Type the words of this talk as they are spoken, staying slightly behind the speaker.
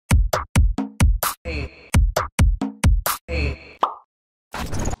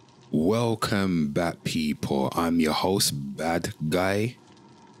Welcome back, people. I'm your host, Bad Guy,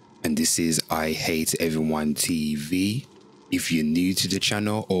 and this is I Hate Everyone TV. If you're new to the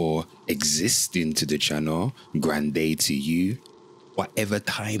channel or existing to the channel, grand day to you. Whatever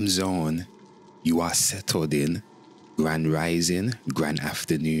time zone you are settled in, grand rising, grand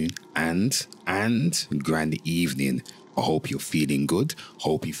afternoon, and grand evening. I hope you're feeling good.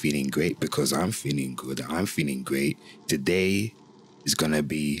 Hope you're feeling great, because I'm feeling good. I'm feeling great. Today is gonna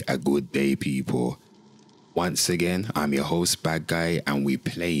be a good day, people. Once again, I'm your host, Bad Guy, and we're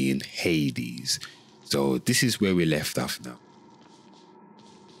playing Hades. So this is where we left off now.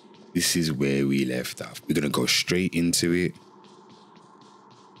 This is where we left off. We're gonna go straight into it.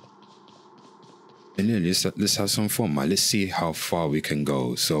 And then let's have some fun, man. Let's see how far we can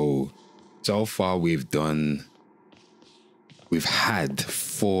go. So far we've had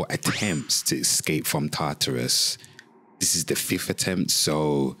 4 attempts to escape from Tartarus. This is the 5th attempt.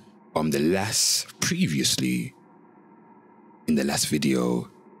 So from previously, in the last video,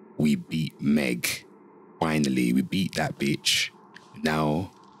 we beat Meg. Finally, we beat that bitch.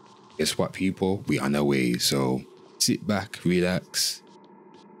 Now, guess what, people? We're on our way. So sit back, relax.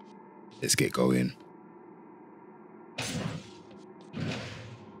 Let's get going.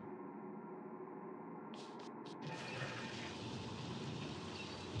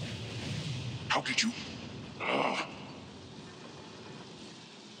 How did you?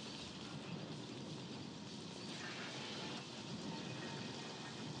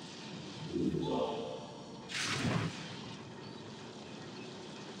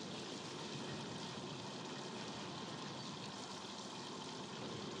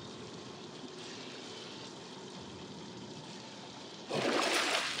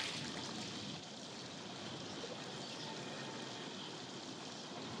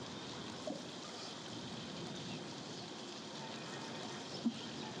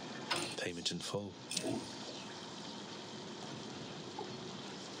 Payment in full.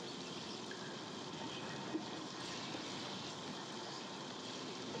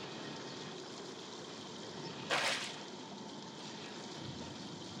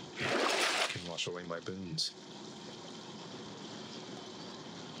 Can wash away my boons.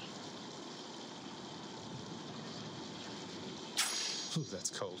 Ooh, that's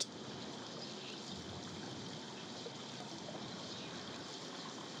cold.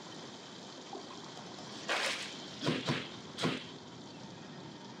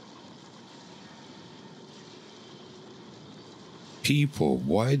 People,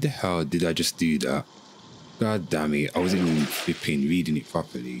 why the hell did I just do that? God damn it, I wasn't even flipping, reading it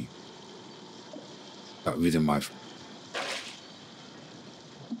properly. Got rid of my...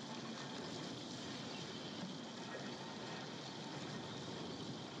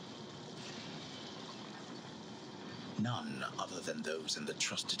 None other than those in the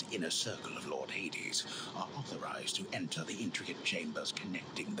trusted inner circle of Lord Hades are authorized to enter the intricate chambers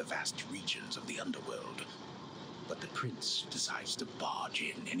connecting the vast regions of the Underworld. But the prince decides to barge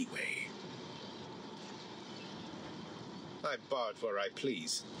in anyway. I barge where I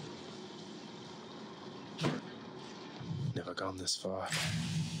please. Never gone this far.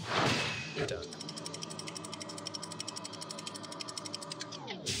 Done.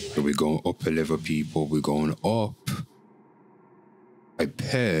 So we're going up a level, people. We're going up. I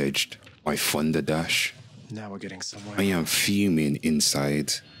purged my Thunder Dash. Now we're getting somewhere. I am fuming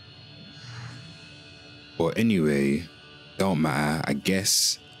inside. But anyway, don't matter. I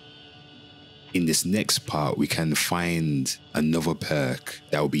guess in this next part, we can find another perk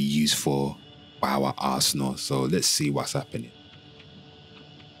that will be useful for our arsenal. So let's see what's happening.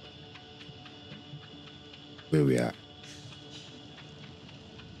 Where we at?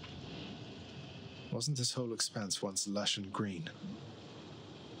 Wasn't this whole expanse once lush and green?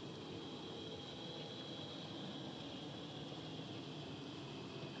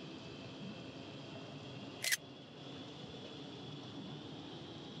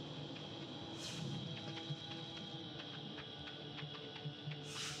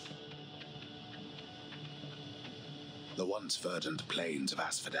 The once verdant plains of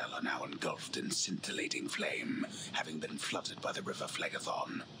Asphodel are now engulfed in scintillating flame, having been flooded by the river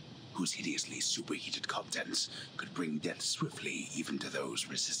Phlegethon, whose hideously superheated contents could bring death swiftly even to those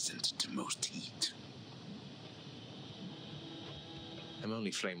resistant to most heat. I'm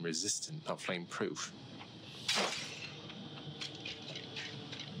only flame resistant, not flame proof.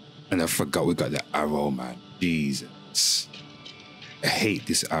 And I forgot we got the arrow, man. Jesus. I hate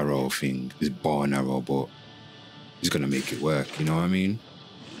this arrow thing, this bow and arrow, but he's gonna make it work, you know what I mean?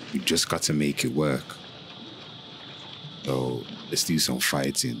 We just got to make it work. So let's do some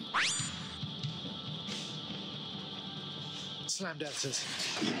fighting. Slam dancers.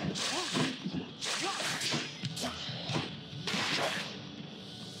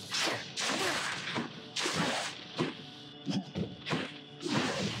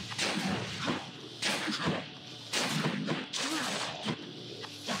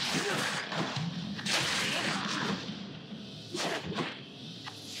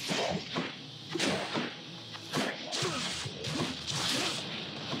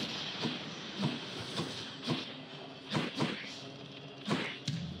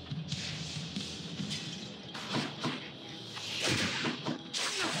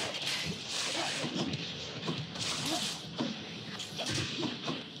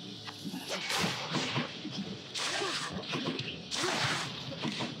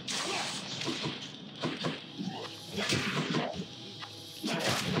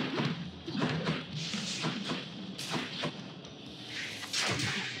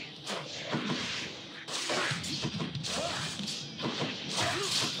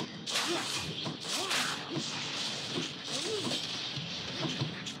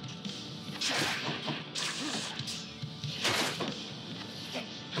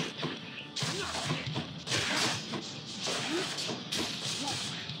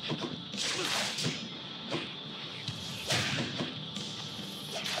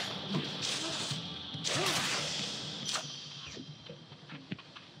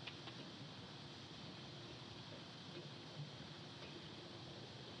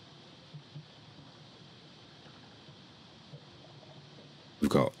 We've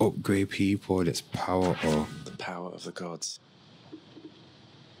got upgrade people, let's power up. The power of the gods. I'm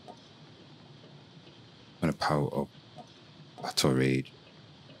gonna power up Battle Rage.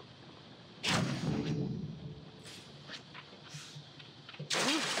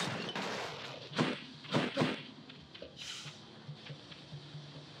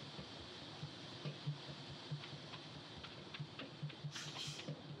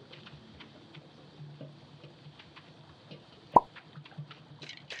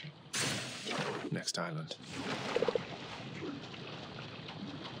 Next island.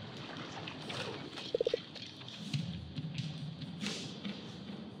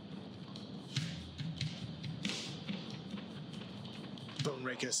 Bone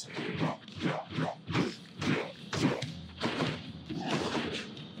rakers.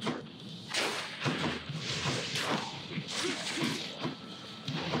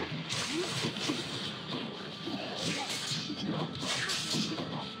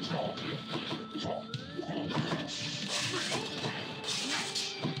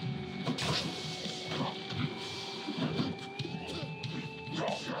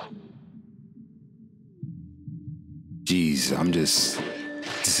 Jeez, this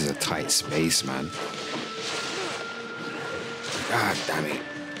is a tight space, man. God damn it.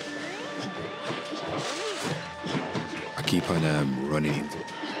 I keep on running into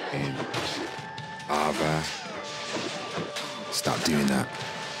lava. Stop doing that.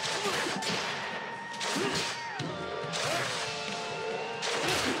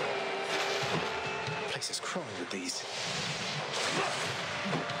 Place is crawling with these.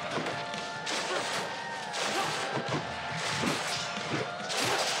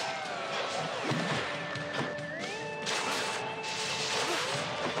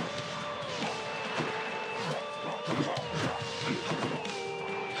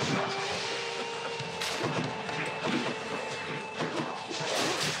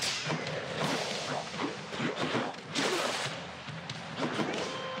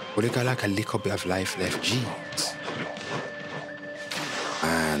 But they got like a little bit of life left. Jeez.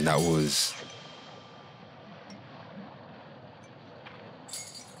 And that was...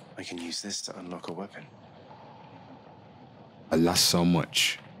 I can use this to unlock a weapon. I lost so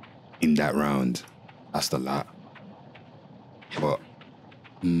much in that round. That's a lot. But...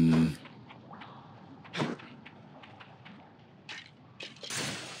 the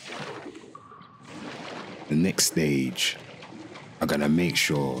next stage, I'm gonna make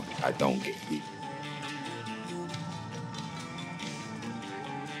sure I don't get hit.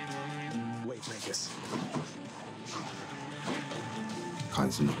 Wave makers.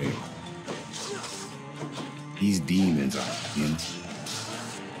 Concentrate. These demons are in.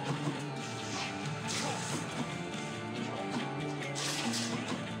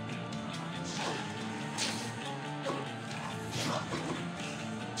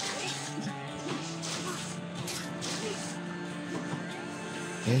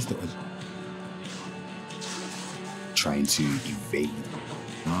 There's the other. Trying to evade.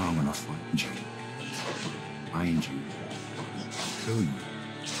 No, I'm gonna find you. Find you. Kill you.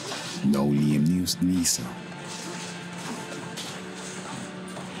 No Liam Neeson.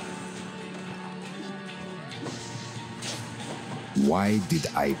 Why did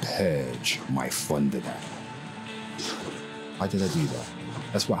I purge my thunder? Why did I do that?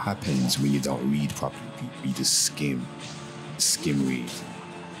 That's what happens when you don't read properly. You just skim read.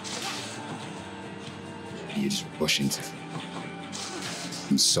 You just rush into it.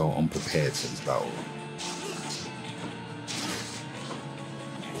 I'm so unprepared for this battle.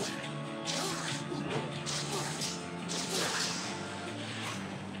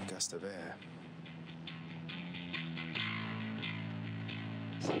 Gust of air.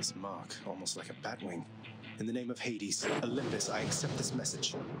 This mark, almost like a bat wing. In the name of Hades, Olympus, I accept this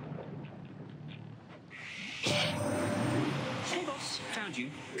message. Hey boss, found you.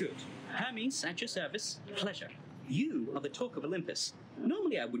 Good. Hermes, at your service. Pleasure. You are the talk of Olympus.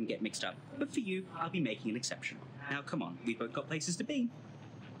 Normally I wouldn't get mixed up, but for you, I'll be making an exception. Now come on, we've both got places to be.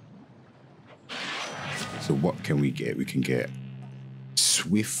 So what can we get? We can get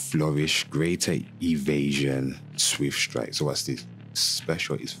Swift Flourish, Greater Evasion, Swift Strike. So what's this?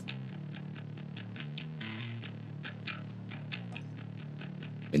 Special is...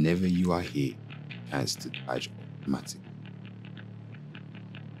 Whenever you are hit, chance to dodge automatic.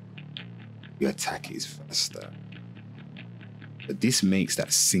 Your attack is faster. But this makes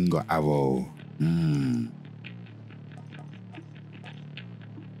that single arrow.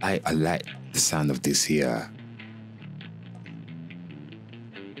 I like the sound of this here.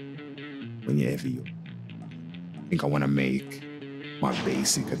 Whenever you... I think I want to make my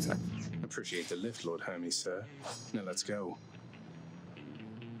basic attack. Appreciate the lift, Lord Hermes, sir. Now let's go.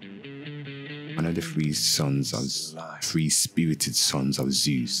 One of the three spirited sons of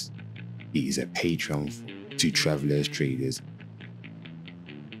Zeus. He is a patron to travelers, traders,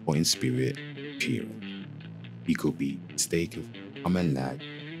 or in spirit, period. He could be mistaken for a common lad,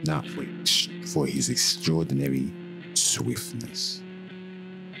 not for his extraordinary swiftness.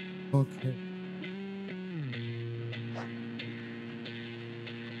 Okay.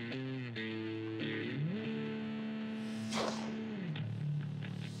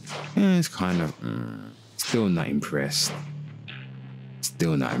 It's kind of still not impressed.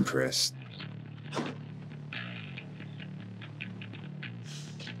 Still not impressed.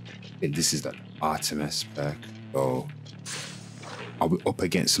 And this is the Artemis perk. So are we up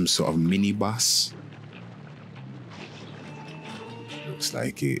against some sort of mini boss? Looks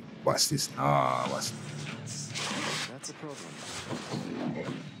like it. What's this? What's That's a problem.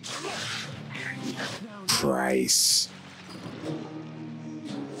 price?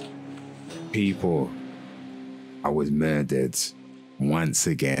 People, I was murdered once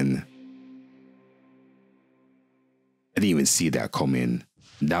again. I didn't even see that coming.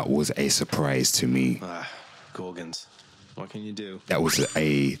 That was a surprise to me. Gorgons. What can you do? That was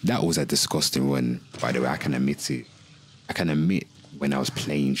a disgusting one. By the way, I can admit it. I can admit when I was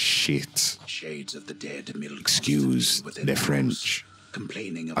playing shit. Shades of the dead milled Excuse the French.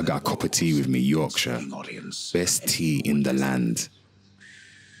 Complaining I got a cup of tea with me, Yorkshire. Best tea in the land.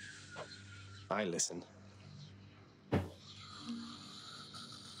 I listen.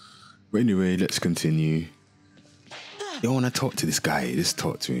 Anyway, let's continue. You don't want to talk to this guy, just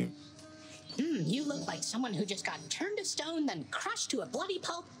talk to him. You look like someone who just got turned to stone, then crushed to a bloody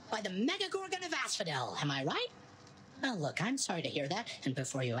pulp by the Mega-Gorgon of Asphodel. Am I right? Well, look, I'm sorry to hear that, and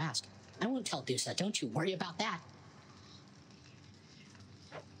before you ask, I won't tell Dusa. Don't you worry about that.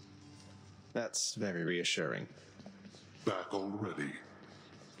 That's very reassuring. Back already.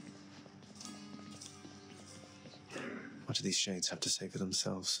 What do these shades have to say for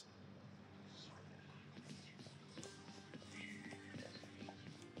themselves?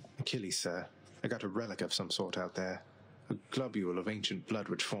 Achilles, sir. I got a relic of some sort out there. A globule of ancient blood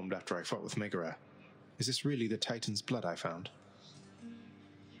which formed after I fought with Megara. Is this really the Titan's blood I found?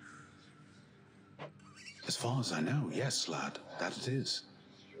 As far as I know, yes, lad, that it is.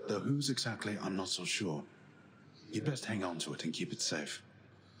 Though whose exactly, I'm not so sure. You'd best hang on to it and keep it safe.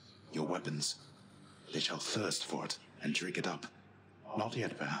 Your weapons, they shall thirst for it and drink it up. Not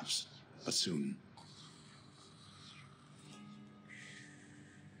yet, perhaps, but soon.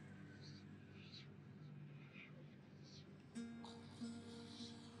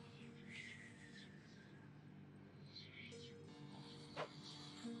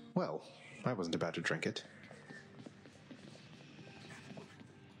 Well, I wasn't about to drink it.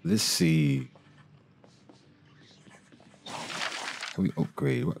 Let's see. Can we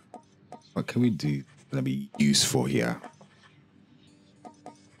upgrade? What can we do that'll be useful here?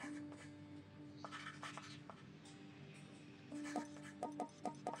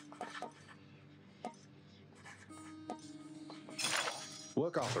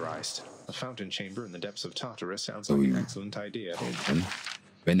 Work authorized. A fountain chamber in the depths of Tartarus sounds like an excellent idea.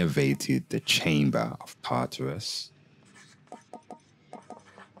 Renovated the chamber of Tartarus.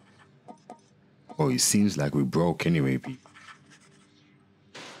 Oh, it seems like we broke anyway.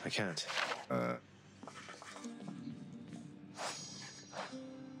 I can't.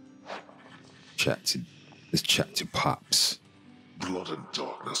 Let's chat to Pops. Blood and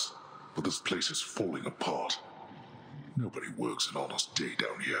darkness, but this place is falling apart. Nobody works an honest day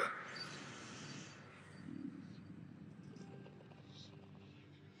down here.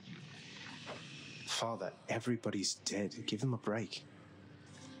 Father, everybody's dead. Give them a break.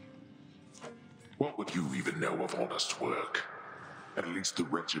 What would you even know of honest work? At least the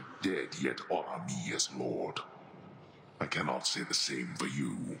wretched dead yet honor me as Lord. I cannot say the same for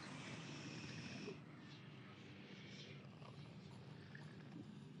you.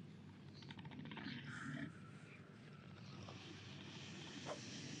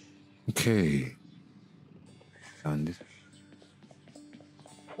 Okay. And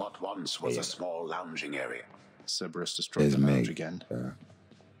What once was a small lounging area. Cerberus destroyed there's the lounge Meg. again.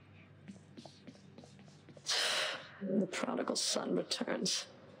 The prodigal son returns.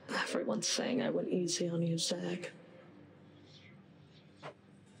 Everyone's saying I went easy on you, Zag.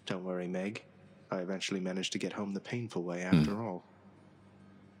 Don't worry, Meg. I eventually managed to get home the painful way after all.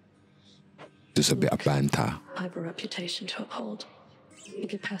 Just a bit of banter. I have a reputation to uphold. You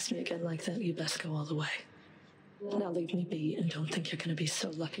get past me again like that, you best go all the way. Now leave me be and don't think you're going to be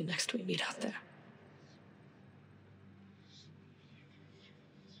so lucky next we meet out there.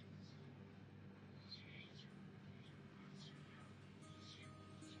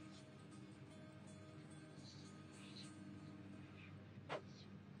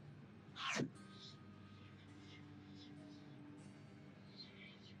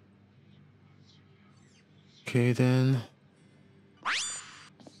 Okay then.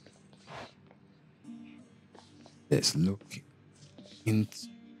 Let's look into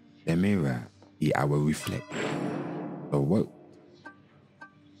the mirror. Yeah, I will reflect. Oh, what?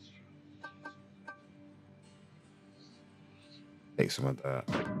 Take some of that.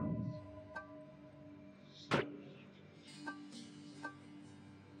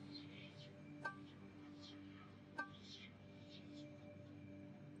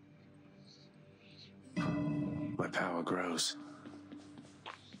 My power grows.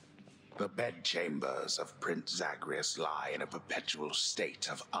 The bedchambers of Prince Zagreus lie in a perpetual state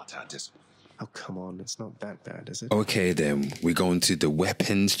of utter Oh, come on. It's not that bad, is it? Okay then, we're going to the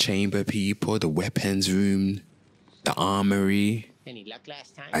weapons chamber, people. The weapons room. The armory. Any luck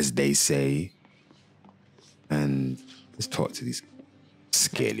last time? As they say. And let's talk to this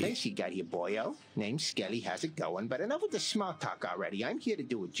Skelly. Place you got here, boyo. Name's Skelly. How's it going? But enough with the small talk already. I'm here to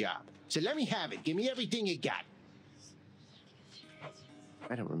do a job. So let me have it. Give me everything you got.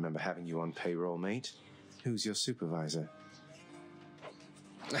 I don't remember having you on payroll, mate. Who's your supervisor?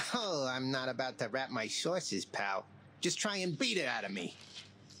 Oh, I'm not about to wrap my sources, pal. Just try and beat it out of me.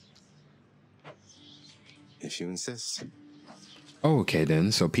 If you insist. Okay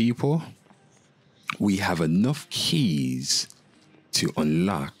then, so people, we have enough keys to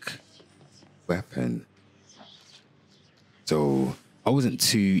unlock weapon. So I wasn't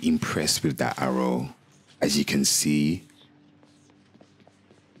too impressed with that arrow. As you can see,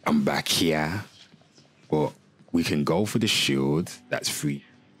 I'm back here, but we can go for the shield. That's free.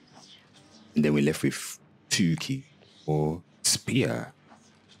 And then we're left with 2 keys or spear.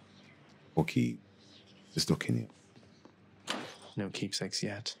 Okay, just looking here. No keepsakes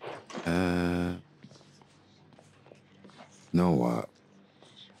yet. Know what?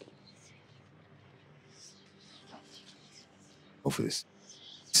 Go for this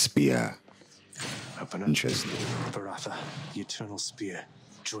spear. Open up. Interesting. Varatha, the Eternal Spear.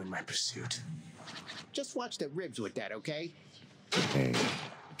 Join my pursuit. Just watch the ribs with that, okay? Okay.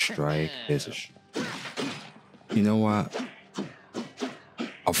 Strike. There's a. You know what?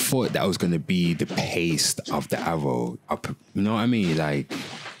 I thought that was gonna be the paste of the arrow. You know what I mean? Like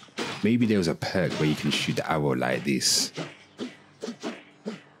maybe there was a perk where you can shoot the arrow like this.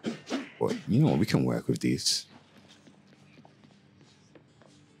 But you know what? We can work with this.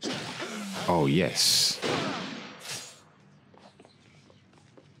 Oh yes.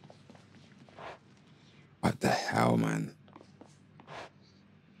 What the hell, man?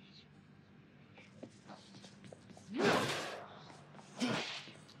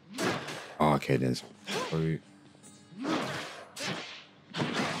 Oh, okay, there's.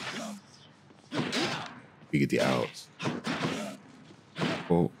 Figure it out.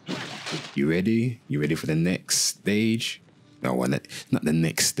 Oh, you ready? You ready for the next stage? No, not the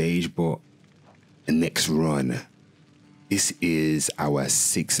next stage, but the next run. This is our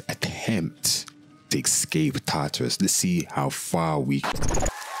 6th attempt to escape Tartarus. Let's see how far we.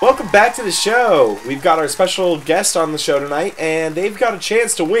 Welcome back to the show. We've got our special guest on the show tonight, and they've got a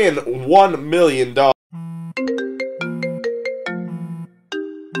chance to win $1 million.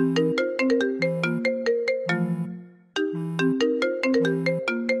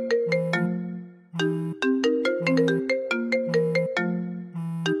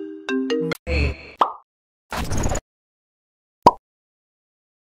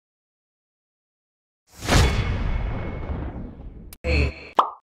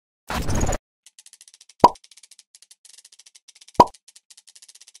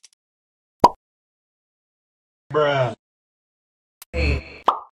 Bruh.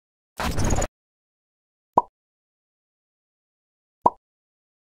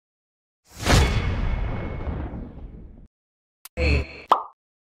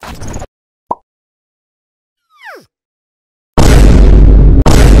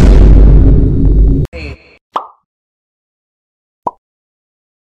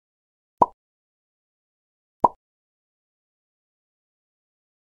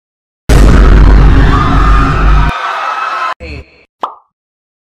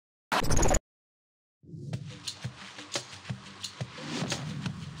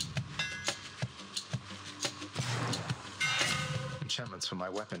 Enchantments for my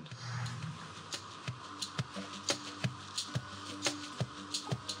weapon.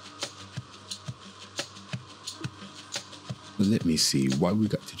 Let me see what we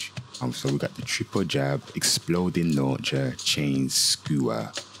got. So we got the triple jab, exploding launcher, chain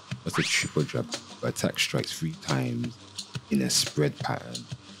skewer. What's a triple jab? Attack strikes 3 times in a spread pattern.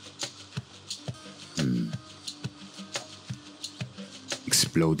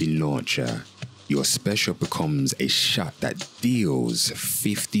 Exploding launcher. Your special becomes a shot that deals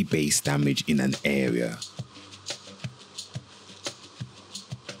 50 base damage in an area.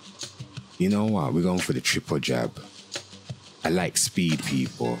 You know what? We're going for the triple jab. I like speed,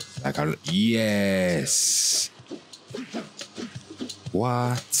 people. Yes.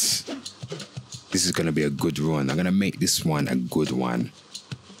 What? This is gonna be a good run. I'm gonna make this one a good one.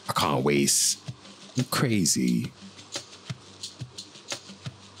 I can't waste. I'm crazy.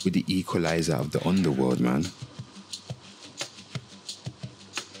 With the equalizer of the Underworld, man.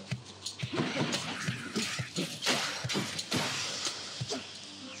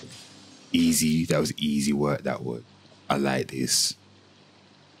 Easy. That was easy work, that was. I like this.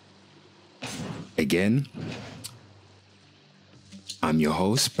 Again, I'm your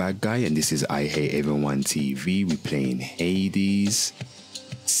host, Bad Guy, and this is I Hate Everyone TV. We're playing Hades.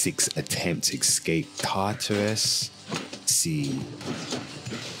 6 attempt to escape Tartarus. See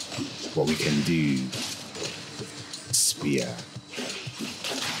what we can do. Spear.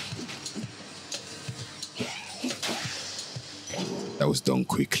 That was done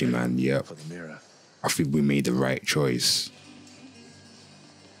quickly, man. Yep. For the mirror. I think we made the right choice.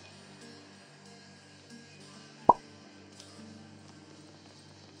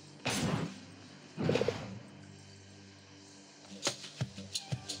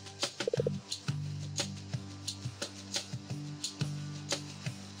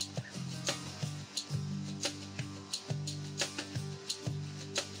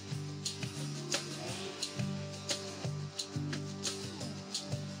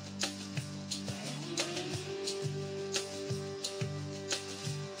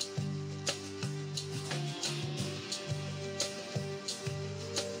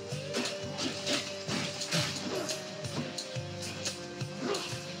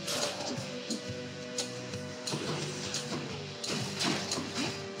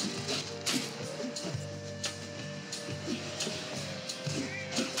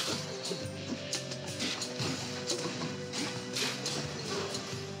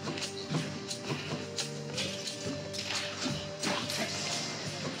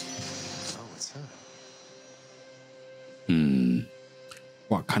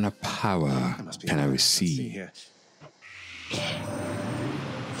 What kind of power can I receive?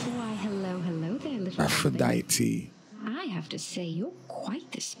 Why, hello there, little Aphrodite. Robin. I have to say, you're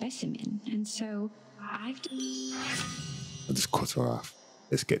quite the specimen, and so I'll just cut her off.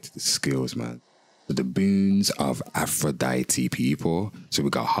 Let's get to the skills, man. So the boons of Aphrodite, people. So we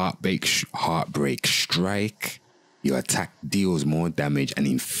got Heartbreak Strike. Your attack deals more damage and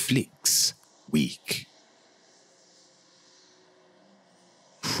inflicts weak.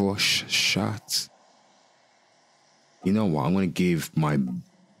 Crush Shot. You know what? I'm going to give my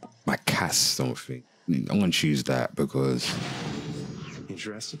cast something. I'm going to choose that because...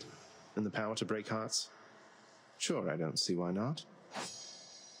 Interested in the power to break hearts? Sure, I don't see why not.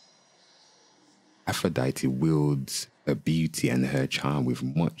 Aphrodite wields her beauty and her charm with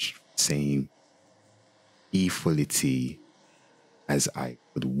much same equality as I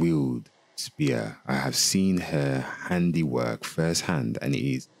could wield spear. I have seen her handiwork firsthand, and it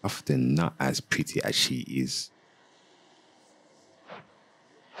is often not as pretty as she is.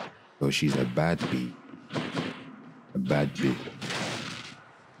 So she's a bad bee. A bad bee.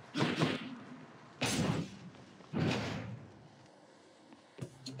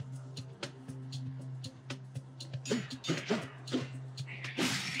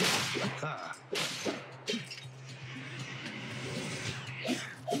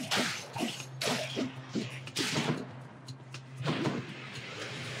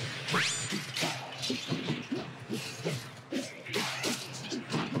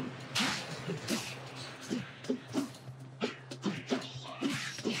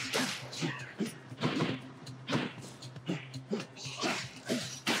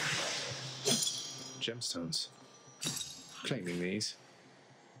 Gemstones. Claiming these.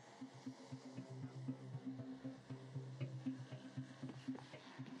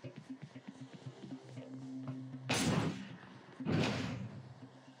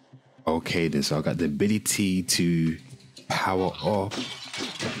 Okay, then so I got the ability to power up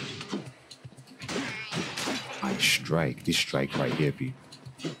my strike. This strike right here, people.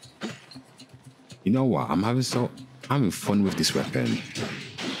 You know what? I'm having fun with this weapon.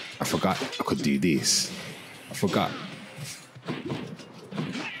 I forgot I could do this. I forgot.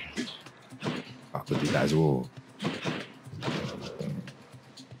 I could do that as well.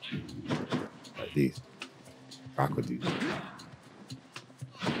 Like this. I could do that.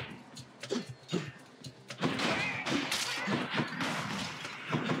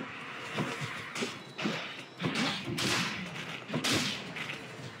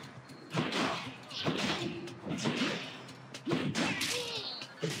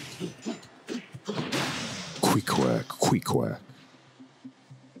 Quick work.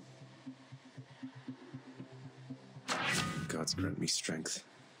 Gods grant me strength.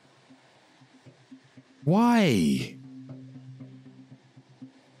 Why?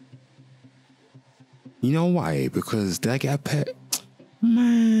 You know why? Because did I get a pet?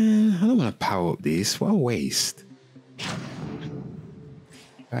 Man, I don't want to power up this. What a waste.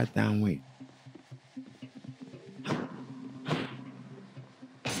 Goddamn waste.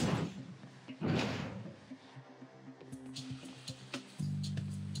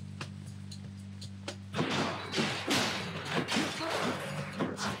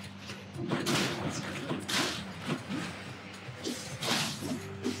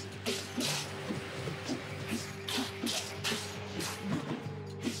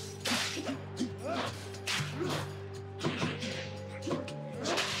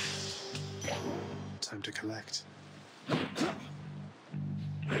 Time to collect.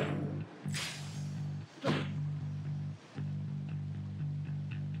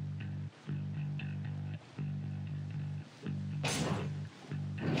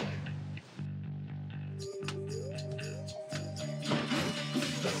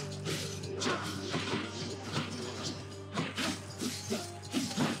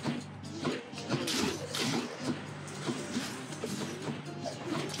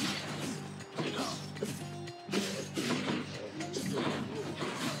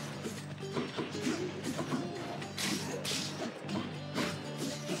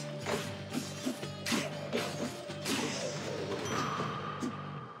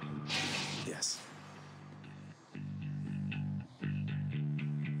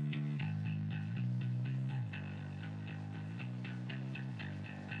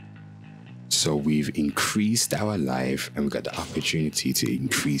 So we've increased our life and we got the opportunity to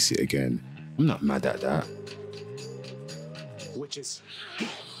increase it again. I'm not mad at that. Witches.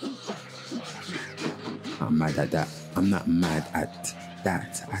 I'm mad at that. I'm not mad at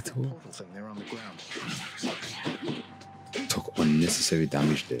that at all. Portal thing, they're on the ground. Took unnecessary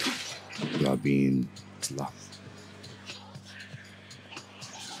damage there. You are being sloth.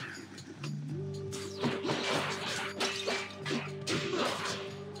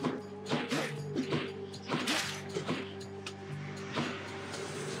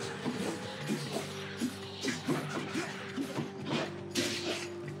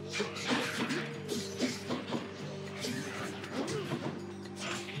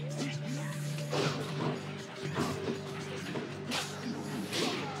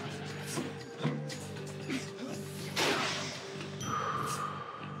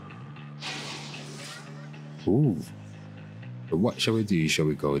 Ooh. But what shall we do? Shall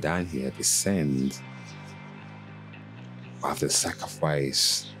we go down here, descend? I have to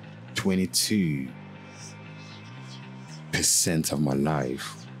sacrifice 22% of my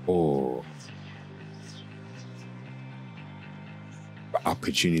life, or the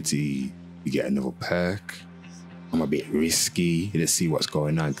opportunity to get another perk, I'm a bit risky. Let's see what's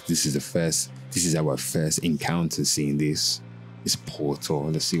going on. This is our first encounter seeing this portal.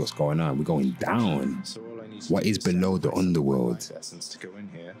 Let's see what's going on. We're going down. So all I need What do is below the sacrifice some underworld? life essence to go in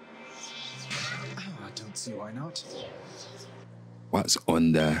here. Oh, I don't see why not. What's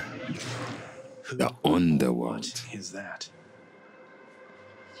under the underworld? What is that?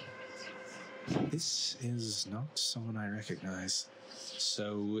 This is not someone I recognize.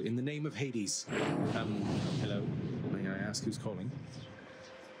 So, in the name of Hades, hello, may I ask who's calling?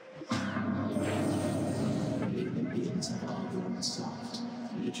 The Olympians have all grown soft.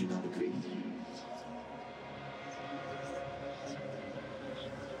 Did you not agree?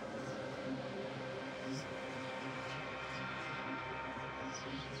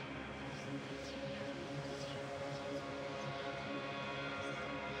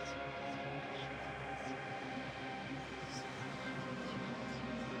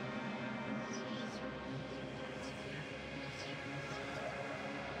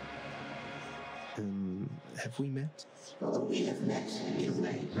 Have we met? We have met in a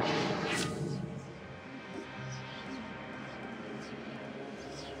way.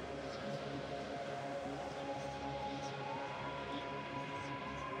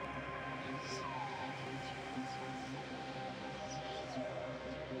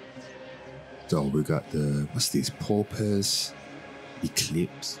 So we got what's these? Paupers,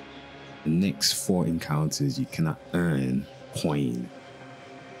 Eclipse. The next 4 encounters you cannot earn coin.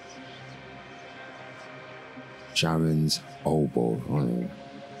 Sharon's oboe.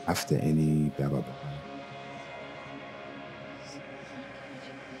 After any blah blah blah.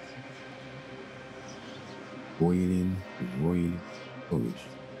 Roiling.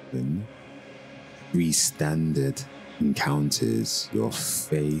 Then 3 standard encounters. Your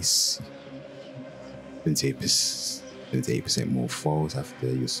face. 28% more falls after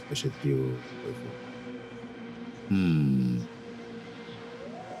your special deal.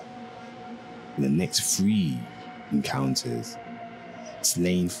 The next 3 encounters,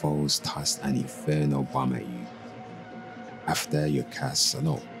 slain foes toss an inferno bomb at you after your cast.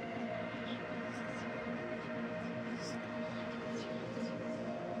 No.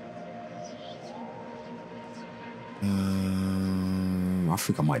 I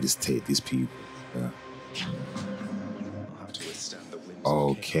think I might just take these people. I'll have to withstand the winds.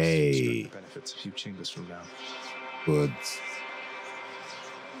 Okay. The benefits a few chambers from now. Good.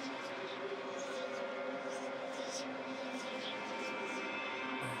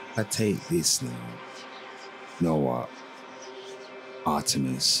 I take this now. You know what?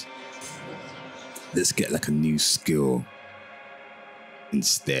 Artemis. Let's get like a new skill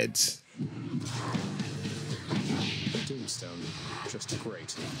instead. Doomstone, just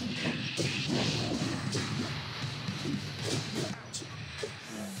great.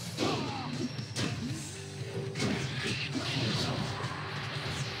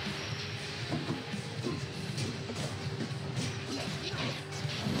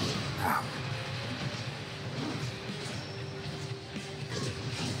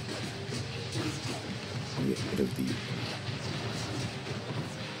 I'll get rid of the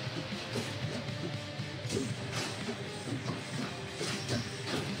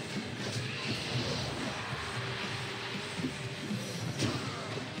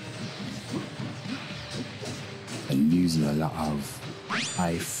and using a lot of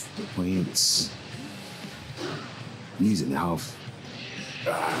life points. I'm using health.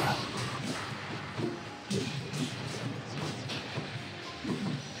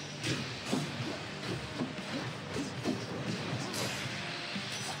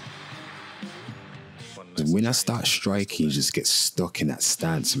 When I start striking, you just get stuck in that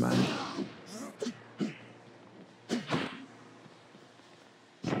stance, man.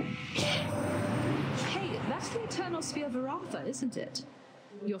 Hey, that's the eternal spear Varatha, isn't it?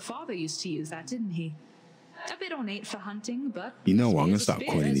 Your father used to use that, didn't he? A bit ornate for hunting, but... You know what? I'm going to start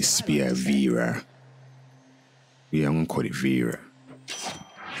calling this spear Vera. Yeah, I'm going to call it Vera.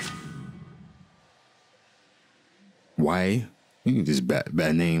 Why? This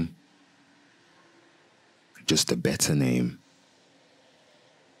better name. Just a better name.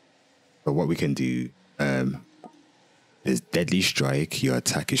 But what we can do, is Deadly Strike. Your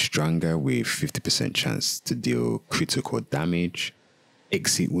attack is stronger with 50% chance to deal critical damage.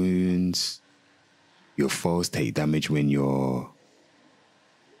 Exit wounds. Your foes take damage when your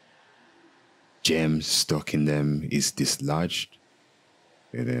gem stuck in them is dislodged.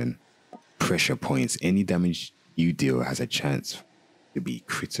 And then pressure points. Any damage you deal has a chance to be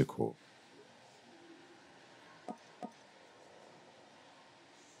critical.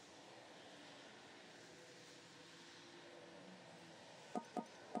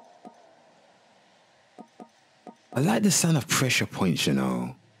 like the sound of pressure points, you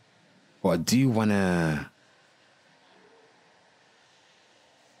know. But I do wanna.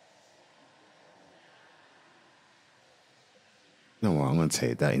 You know what? I'm gonna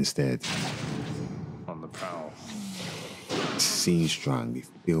take that instead. On the prowl. It seems strong. It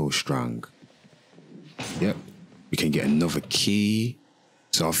feels strong. Yep. We can get another key.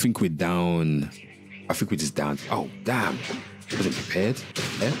 So I think we're down. I think we're just down. Oh, damn. Wasn't prepared.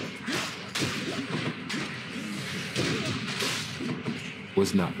 Yeah.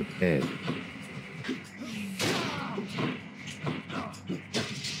 Was not prepared.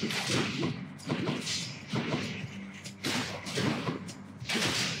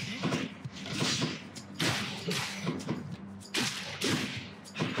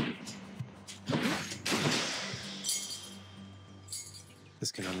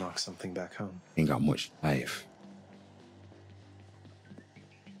 This can unlock something back home. Ain't got much life.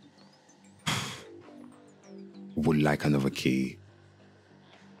 Would like another key.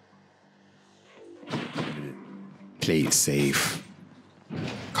 Play it safe.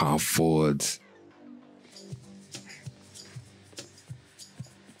 Can't afford.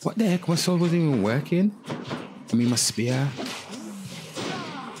 What the heck? My sword wasn't even working. I mean, my spear.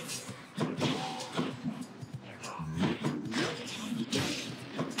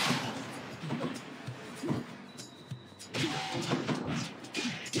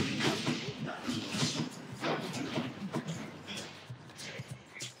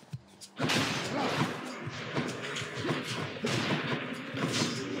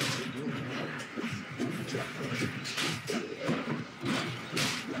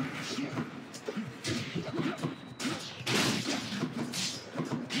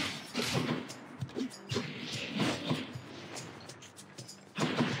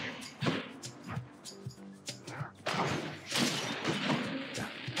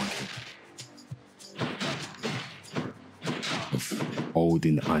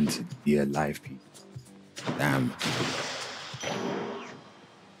 Holding on to dear life, people. Damn.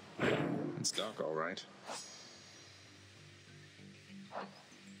 It's dark, all right.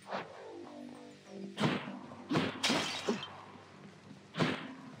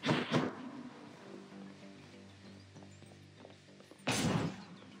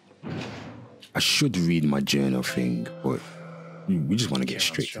 I should read my journal thing, but we just want to get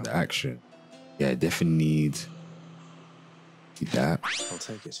straight to the action. Yeah, definitely need that. I'll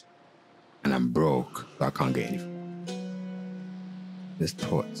take it. And I'm broke, so I can't get anything. This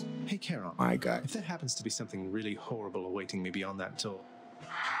thought. Hey, Charon. My guy. If there happens to be something really horrible awaiting me beyond that door.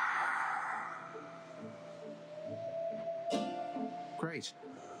 Great.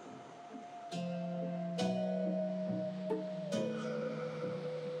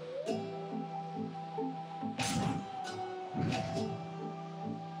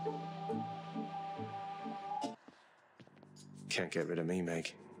 Can't get rid of me,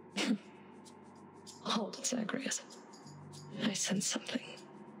 Meg. Hold it, Zagreus. I sense something.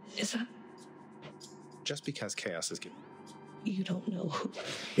 Is that... Just because chaos is given. You don't know who...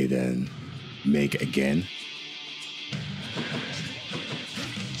 Okay, then. Meg again.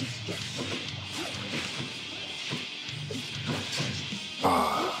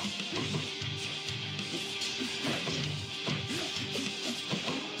 Ah.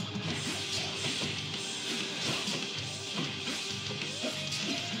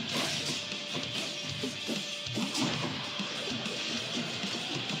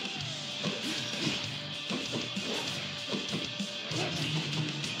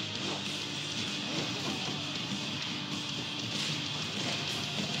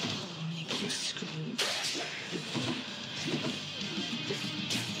 Make you scream.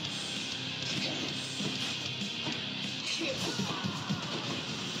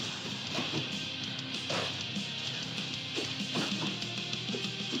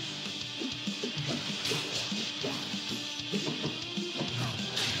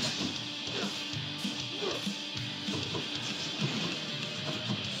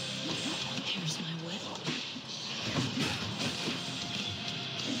 Here's my will.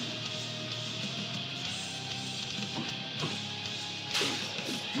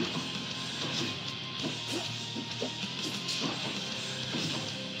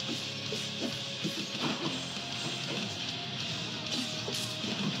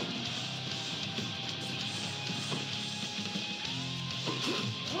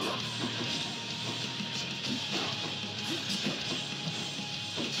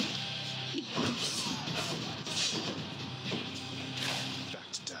 Back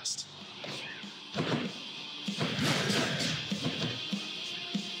to dust.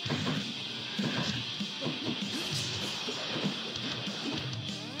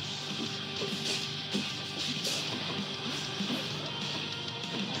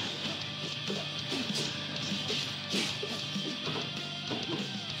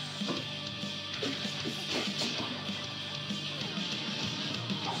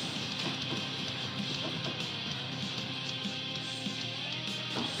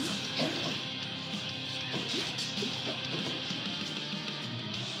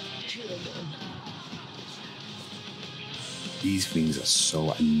 These things are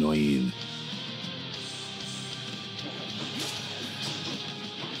so annoying.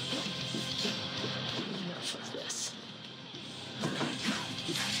 Enough of this.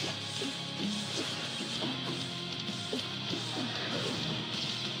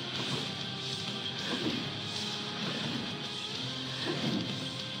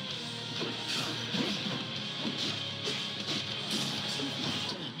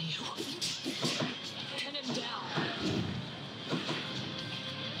 Damn you. Pin him down.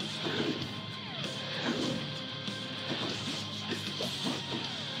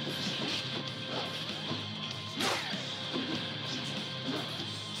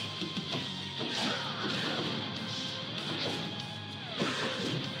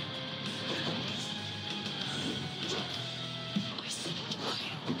 I said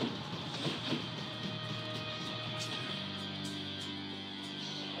die.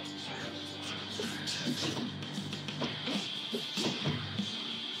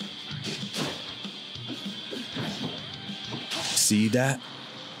 See that?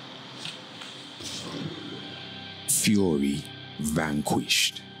 Fury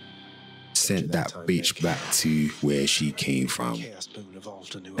vanquished. Sent that bitch back to where she came from. Chaos Boon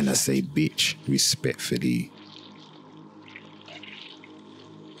evolved a new And I effect. say bitch respectfully.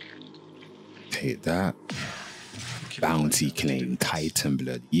 Take that. Bounty claim, Titan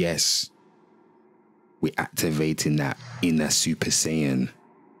blood. Yes. We're activating that inner Super Saiyan.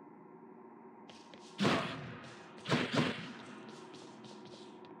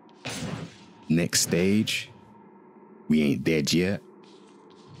 Next stage. We ain't dead yet.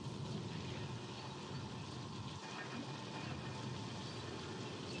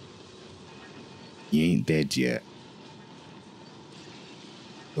 You ain't dead yet.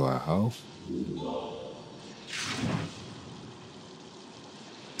 Do I hope?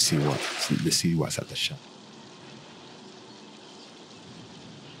 Let's see what's at the shop.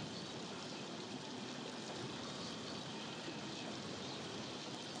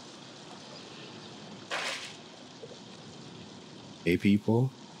 Hey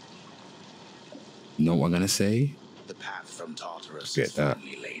people, you know what I'm gonna say? The path from Tartarus Get is that.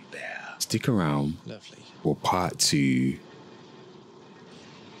 firmly laid bare. Stick around Lovely. for part 2.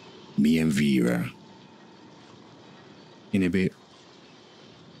 Me and Vera. In a bit.